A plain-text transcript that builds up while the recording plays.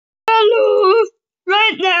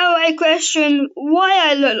I question why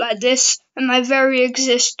I look like this in my very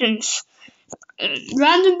existence.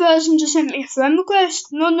 Random person just sent me a friend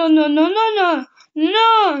request. No.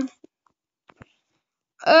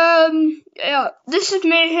 Yeah, this is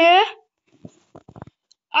me here.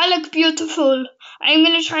 I look beautiful. I'm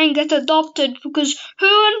gonna try and get adopted because who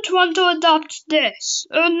wouldn't want to adopt this?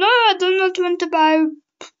 No, I do not want to buy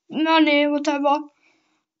money, whatever.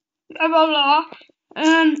 Blah blah blah.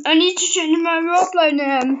 I need to change my roleplay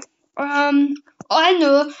name. I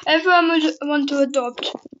know, everyone would want to adopt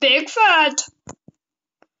Big Fat.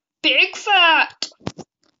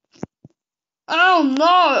 Oh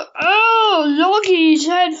no, Loki's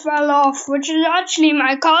head fell off, which is actually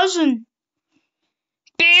my cousin.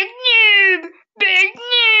 Big noob.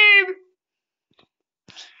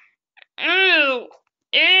 Ew.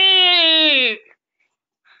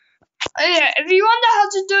 Yeah, if you wonder how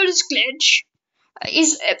to do this glitch,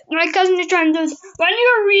 my cousin is trying to do this. When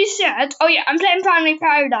you reset, I'm playing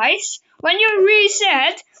paridise. When you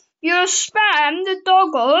reset, you spam the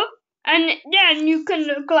toggle, and then you can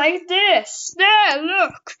look like this. There,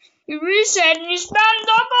 look. You reset and you spam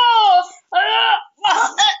toggle.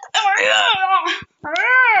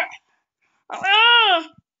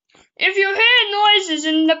 If you hear noises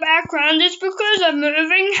in the background, it's because I'm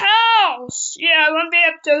moving house. Yeah, I won't be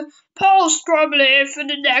able to post probably for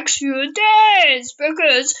the next few days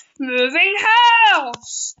because moving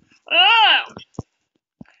house.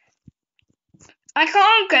 I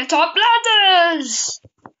can't get up ladders.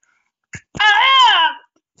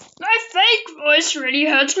 My fake voice really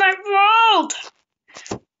hurts my throat.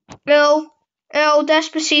 Ew,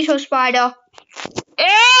 Despacito spider.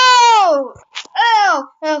 Ew!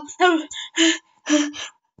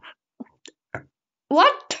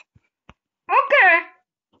 What? Okay,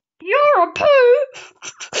 you're a poo.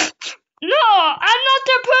 No, I'm not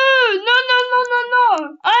a poo. No.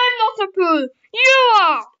 I'm not a poo. You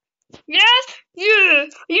are. Yes, you're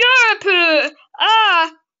a poo.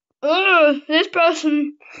 This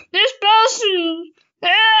person.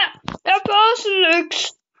 That person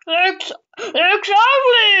looks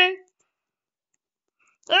ugly.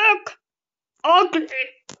 Look, ugly.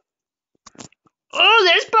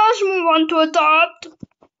 This person will want to adopt.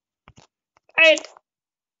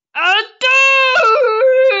 Adopt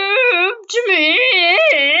me.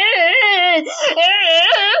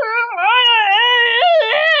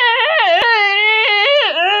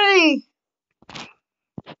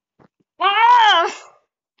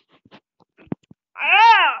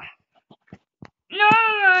 No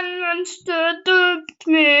one wants to adopt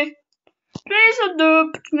me. Please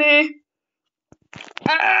adopt me.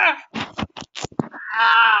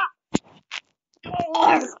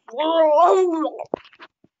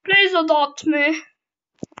 Please adopt me.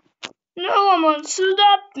 No one wants to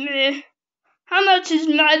adopt me. How much is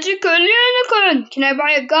magical unicorn? Can I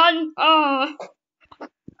buy a gun?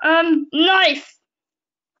 Knife.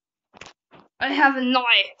 I have a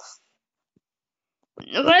knife.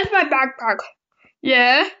 Where's my backpack?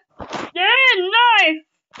 Yeah, knife.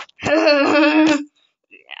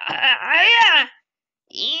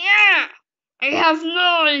 Yeah, I have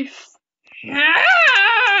knife.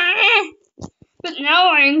 But now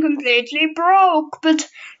I am completely broke. But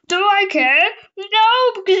do I care?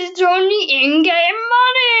 No, because it's only in-game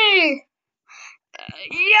money.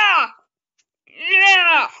 Yeah.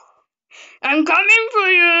 I'm coming for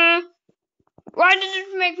you. Why did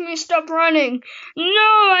it make me stop running?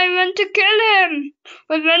 No, I meant to kill him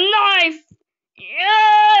with a knife.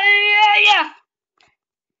 Yeah.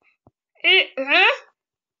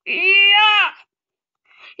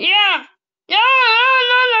 Yeah.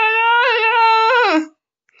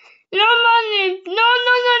 No money. No.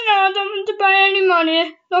 I don't want to buy any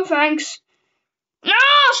money. No thanks. No,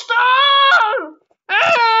 stop!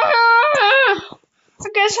 I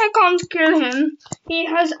guess I can't kill him. He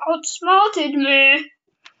has outsmarted me.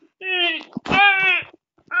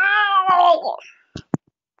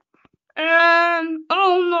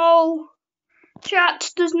 Oh no.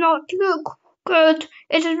 Chat does not look good.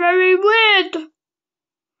 It is very weird.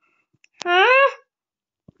 Huh?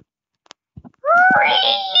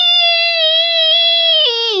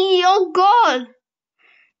 Oh god.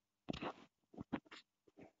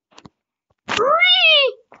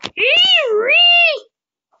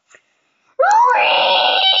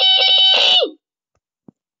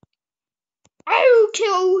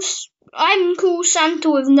 I'm cool Santa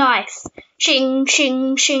with knife. Shing.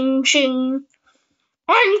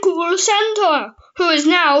 I'm cool Santa, who is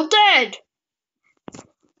now dead.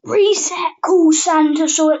 Reset, cool Santa,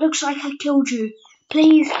 so it looks like I killed you.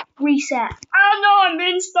 Please reset. Oh no, I'm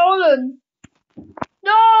being stolen.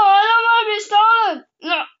 No, I don't want to be stolen.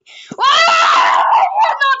 No.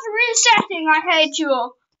 I hate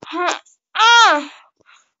you.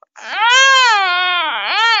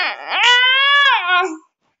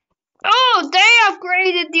 Oh, they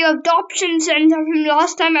upgraded the adoption center from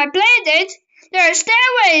last time I played it. There are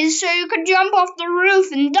stairways so you can jump off the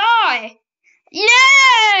roof and die.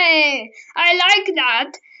 Yay! I like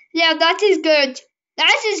that. Yeah, that is good.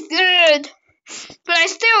 That is good. But I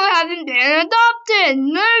still haven't been adopted.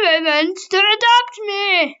 No one wants to adopt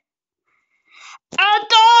me.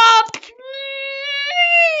 Adopt me!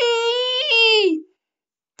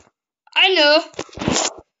 I know.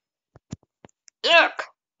 Look,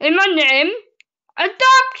 in my name,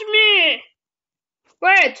 adopt me!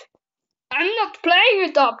 Wait, I'm not playing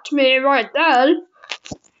Adopt Me right then.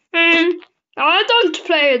 I don't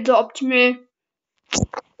play Adopt Me.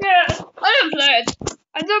 Yeah, I don't play it.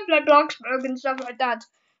 I don't play Bloxburg and stuff like that.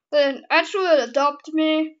 But actually Adopt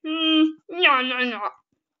Me, no.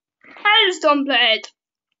 I just don't play it.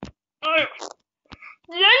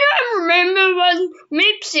 Did anyone remember when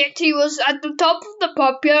Meep City was at the top of the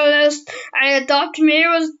popular list and Adopt Me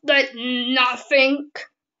was like nothing?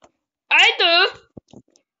 I do.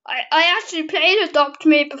 I actually played Adopt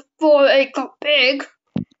Me before it got big.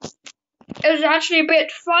 It was actually a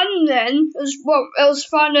bit fun then. It was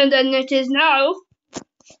funner than it is now.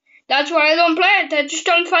 That's why I don't play it. I just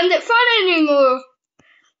don't find it fun anymore.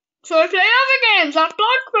 So I play other games like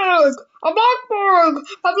Bloxburg.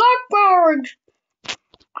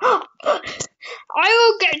 I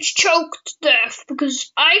will get choked to death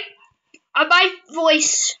because my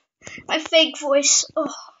voice, my fake voice.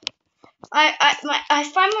 I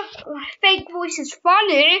find my fake voice is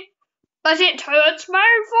funny, but it hurts my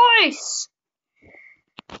voice.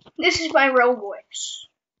 This is my real voice.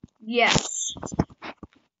 Yes.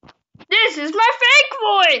 This is my fake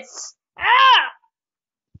voice.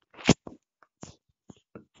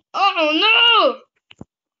 Oh no!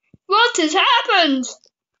 What has happened?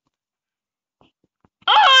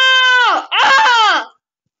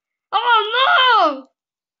 Oh no!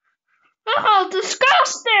 Oh,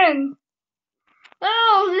 disgusting!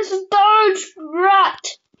 Oh, this is Doge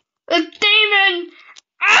Rat, a demon.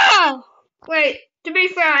 Wait, to be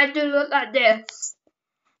fair, I do look like this.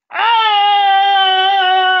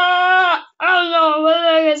 Oh no, where did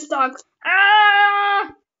I get stuck?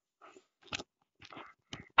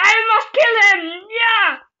 I must kill him!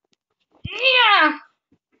 Yeah!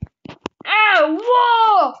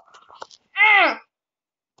 Whoa!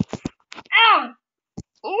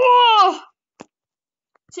 Whoa!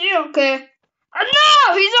 Is he okay?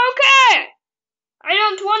 No, he's okay! I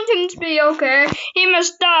don't want him to be okay. He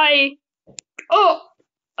must die. Oh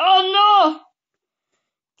no!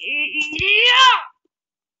 Yeah!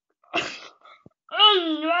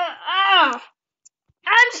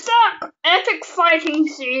 I'm stuck! Epic fighting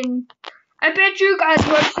scene. I bet you guys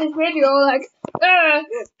watched this video like,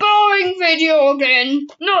 boring video again.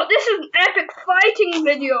 No, this is an epic fighting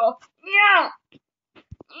video. Yeah!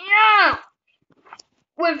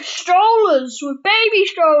 With strollers, with baby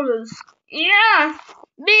strollers. Yeah!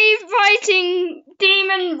 Me fighting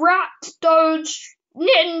demon rat doge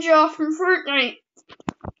ninja from Fortnite.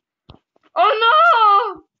 Oh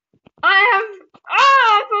no!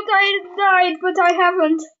 I thought I had died, but I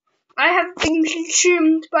haven't. I haven't been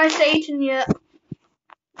consumed by Satan yet.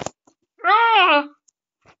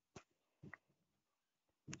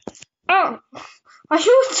 Oh, are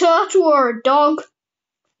you a turtle or a dog?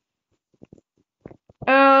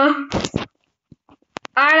 I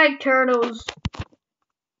like turtles.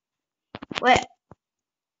 Wait.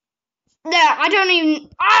 Yeah, I don't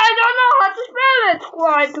know how to spell it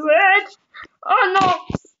quite right. Oh no.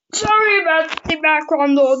 Sorry about the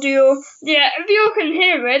background audio. Yeah, if you can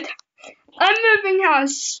hear it. I'm moving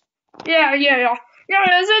house. Yeah,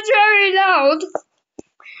 it's very loud.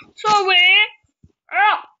 Sorry.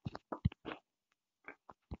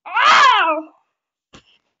 Ow!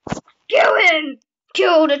 Kill him!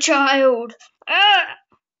 Kill the child!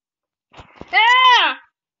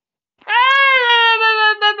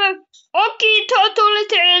 Okay, turtle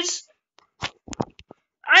it is.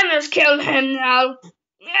 I must kill him now.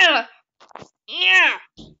 Yeah.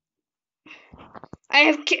 I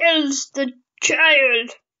have killed the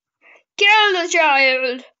child. Kill the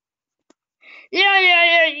child.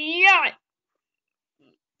 Yeah.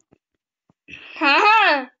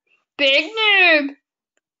 Haha. Big noob.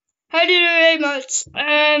 How do you do emotes?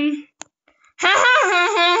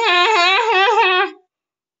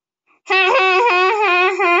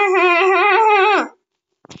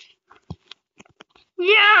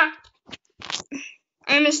 Yeah.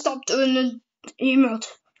 I must stop doing the emote.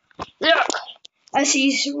 Look, as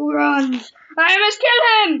he runs. I must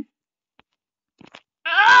kill him.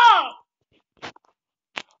 Oh!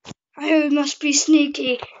 I must be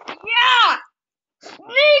sneaky. Yeah!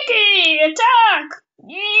 Sneaky attack!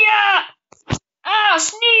 Yeah! Ah,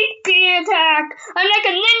 sneaky attack! I'm like a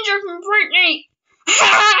ninja from Britney!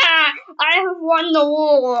 I have won the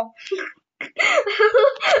war!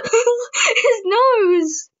 His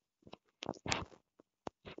nose!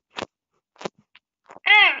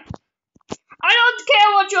 I don't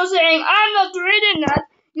care what you're saying. I'm not reading that.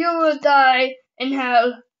 You will die in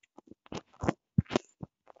hell.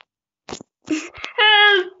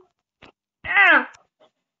 Help! Ah.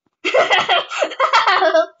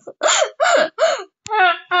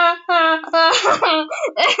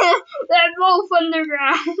 They're both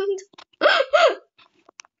underground.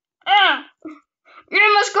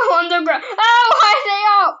 You must go underground. Oh, why are they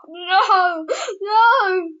up? No, no.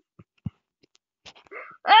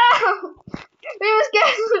 Oh, we must get.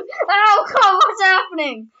 Oh, God, what's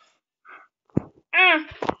happening?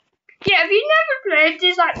 Yeah, if you've never played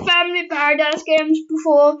these like Family Paradise games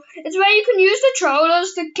before, it's where you can use the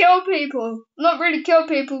trollers to kill people. Not really kill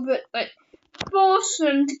people, but like force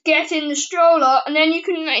them to get in the stroller, and then you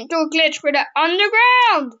can like do a glitch where they're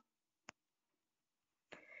underground.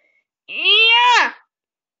 Yeah.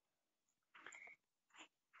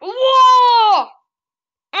 Whoa.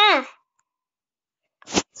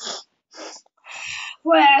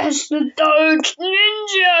 Where's the Doge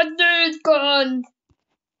Ninja dude gone?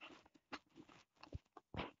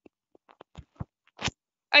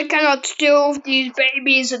 I cannot deal with these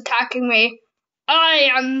babies attacking me.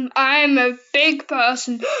 I'm a big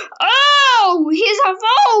person. Oh, he's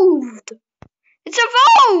evolved. It's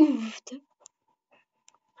evolved.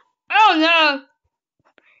 Oh no.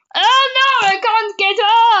 Oh no, I can't get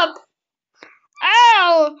up.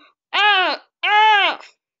 Ow. Ow. Ow.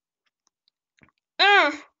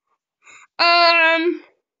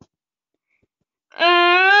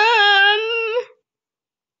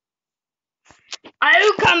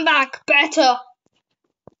 I'll come back better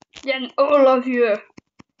than all of you.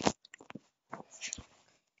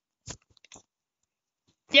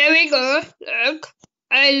 There we go. Look,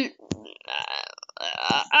 I'm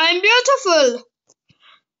beautiful.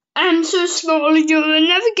 I'm so small you will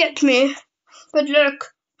never get me. But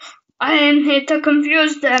look, I am here to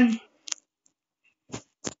confuse them.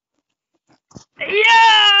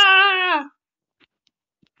 Yeah!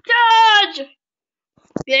 Charge!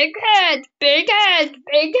 Big head, big head,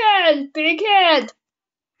 big head, big head.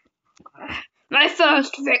 My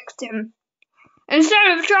first victim.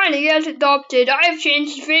 Instead of trying to get adopted, I've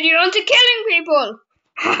changed the video into killing people.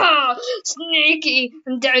 Ha! Sneaky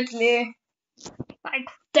and deadly. Like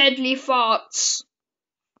deadly farts.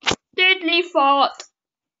 Deadly fart.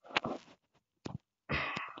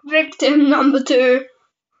 Victim number 2.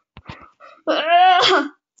 Oh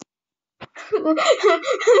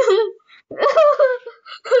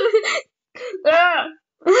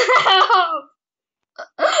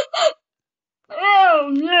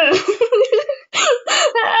no!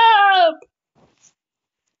 Help!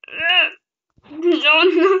 No,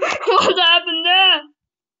 what happened there?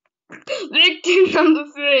 Victim number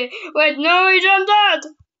 3. Wait, no, he's undead.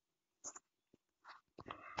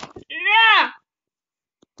 Yeah.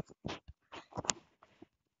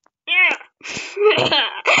 Yeah.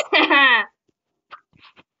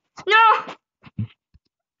 No.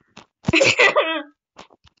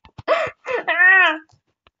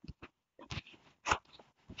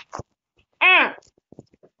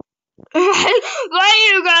 Why are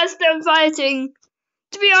you guys still fighting?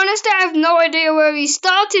 To be honest, I have no idea where we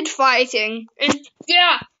started fighting.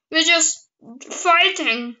 We're just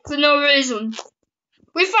fighting for no reason.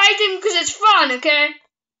 We're fighting because it's fun, okay?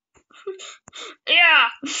 Yeah.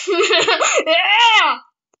 Yeah.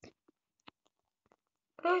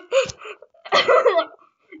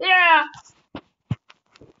 Yeah.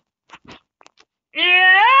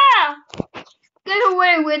 Yeah. Get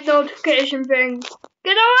away with notification things.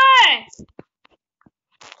 Get away.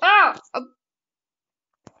 Oh.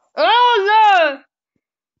 Oh no.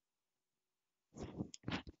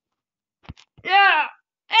 Yeah.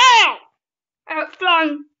 Ow.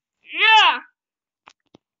 Outflung. Yeah.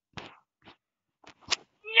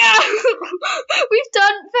 Yeah. We've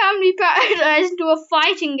turned Family Paradise into a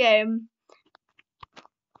fighting game.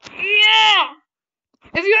 Yeah.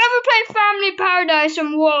 If you ever play Family Paradise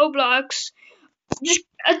on Roblox, just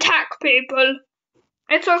attack people.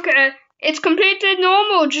 It's okay. It's completely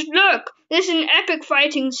normal. Just look. This is an epic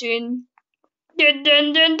fighting scene. Dun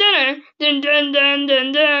dun dun dun dun dun dun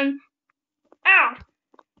dun dun. Ow.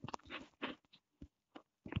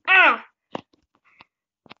 Ow.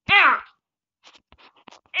 Ow.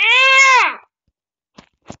 Ow.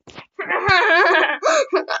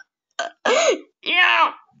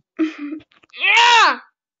 Yeah.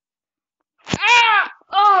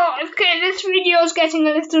 this video is getting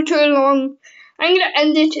a little too long. I'm gonna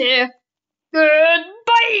end it here.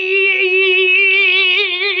 Goodbye!